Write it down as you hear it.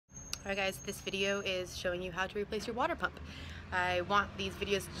Alright guys, this video is showing you how to replace your water pump. I want these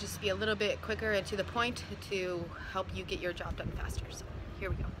videos to just be a little bit quicker and to the point to help you get your job done faster. So here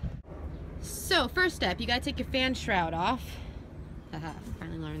we go. So first step, you gotta take your fan shroud off.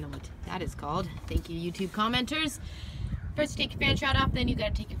 Finally learned what that is called. Thank you, YouTube commenters. First you take your fan shroud off, then you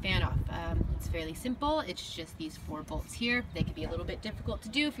gotta take your fan off. It's fairly simple. It's just these 4 bolts here. They can be a little bit difficult to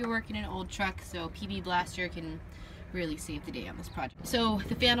do if you're working in an old truck, so PB Blaster can really save the day on this project. So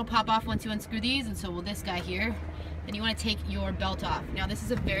the fan will pop off once you unscrew these, and so will this guy here. Then you want to take your belt off. Now this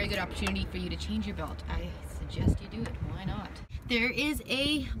is a very good opportunity for you to change your belt. I suggest you do it. Why not? There is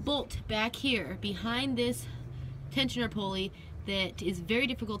a bolt back here behind this tensioner pulley that is very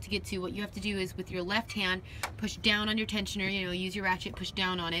difficult to get to. What you have to do is with your left hand push down on your tensioner, use your ratchet, push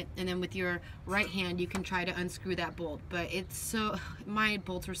down on it, and then with your right hand you can try to unscrew that bolt. But my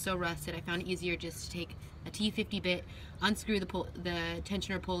bolts were so rusted, I found it easier just to take a T50 bit, unscrew the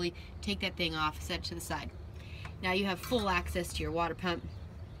tensioner pulley, take that thing off, set it to the side. Now you have full access to your water pump.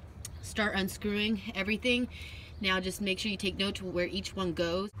 Start unscrewing everything. Now just make sure you take note to where each one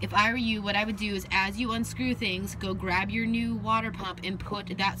goes. If I were you, what I would do is as you unscrew things, go grab your new water pump and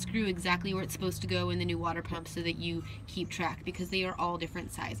put that screw exactly where it's supposed to go in the new water pump so that you keep track, because they are all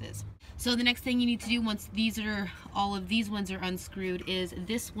different sizes. So the next thing you need to do once all of these ones are unscrewed is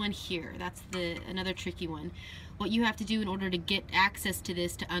this one here. That's another tricky one. What you have to do in order to get access to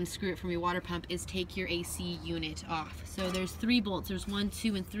this, to unscrew it from your water pump, is take your AC unit off. So there's 3 bolts. There's 1,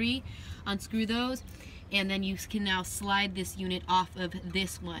 2, and 3. Unscrew those. And then you can now slide this unit off of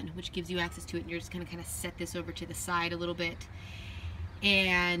this one, which gives you access to it. And you're just going to kind of set this over to the side a little bit.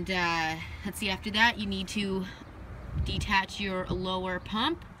 And let's see, after that you need to detach your lower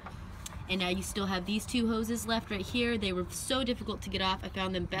pump. And now you still have these 2 hoses left right here. They were so difficult to get off. I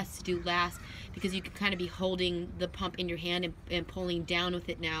found them best to do last because you can kind of be holding the pump in your hand and pulling down with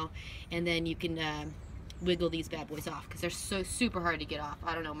it now. And then you can wiggle these bad boys off because they're so super hard to get off.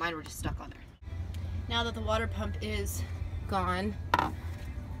 I don't know, mine were just stuck on there. Now that the water pump is gone,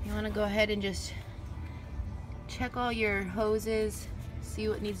 you want to go ahead and just check all your hoses, see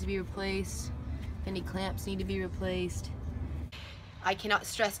what needs to be replaced, if any clamps need to be replaced. I cannot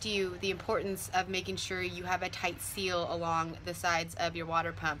stress to you the importance of making sure you have a tight seal along the sides of your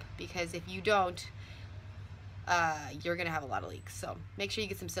water pump, because if you don't, you're gonna have a lot of leaks. So make sure you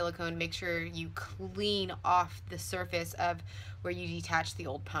get some silicone, make sure you clean off the surface of where you detach the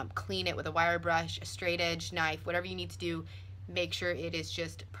old pump. Clean it with a wire brush, a straight edge knife, whatever you need to do. Make sure it is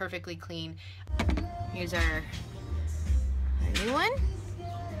just perfectly clean. Here's our new one.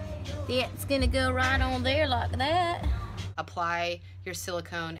 That's gonna go right on there like that. Apply your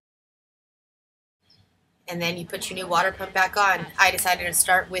silicone, and then you put your new water pump back on. I decided to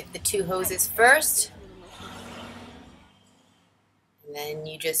start with the 2 hoses first, and then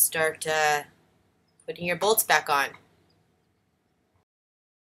you just start putting your bolts back on.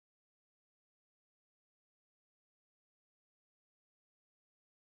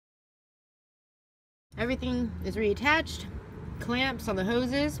 Everything is reattached, clamps on the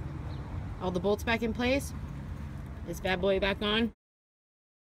hoses, all the bolts back in place. This bad boy back on.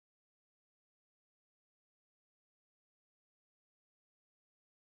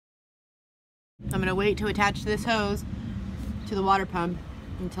 I'm gonna wait to attach this hose to the water pump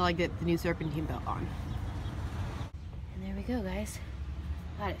until I get the new serpentine belt on. And there we go, guys.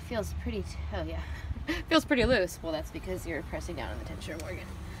 God, it feels pretty, oh yeah, it feels pretty loose. Well, that's because you're pressing down on the tensioner, Morgan.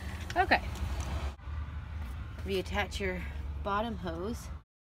 Okay. Reattach your bottom hose.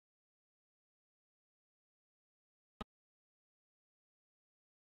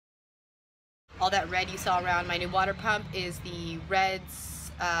 All that red you saw around my new water pump is the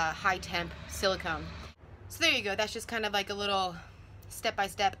Red's high temp silicone. So there you go. That's just kind of like a little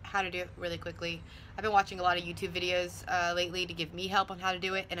step-by-step how to do it really quickly. I've been watching a lot of YouTube videos lately to give me help on how to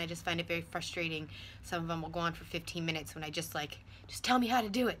do it, and I just find it very frustrating. Some of them will go on for 15 minutes when I just tell me how to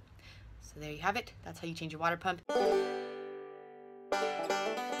do it. So there you have it. That's how you change your water pump.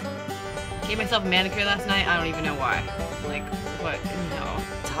 Gave myself a manicure last night. I don't even know why. Like, what? No.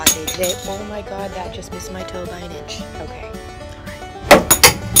 Hot day today. Oh my god, that just missed my toe by an inch. Okay.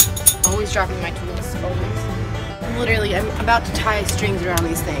 Alright. Always dropping my tools. Always. Literally, I'm about to tie strings around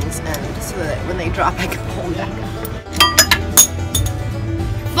these things, and so that when they drop, I can pull them back up.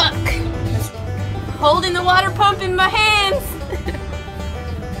 Fuck! Holding the water pump in my hands!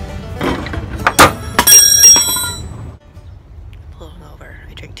 Pull them over.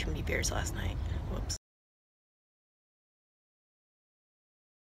 I drank too many beers last night.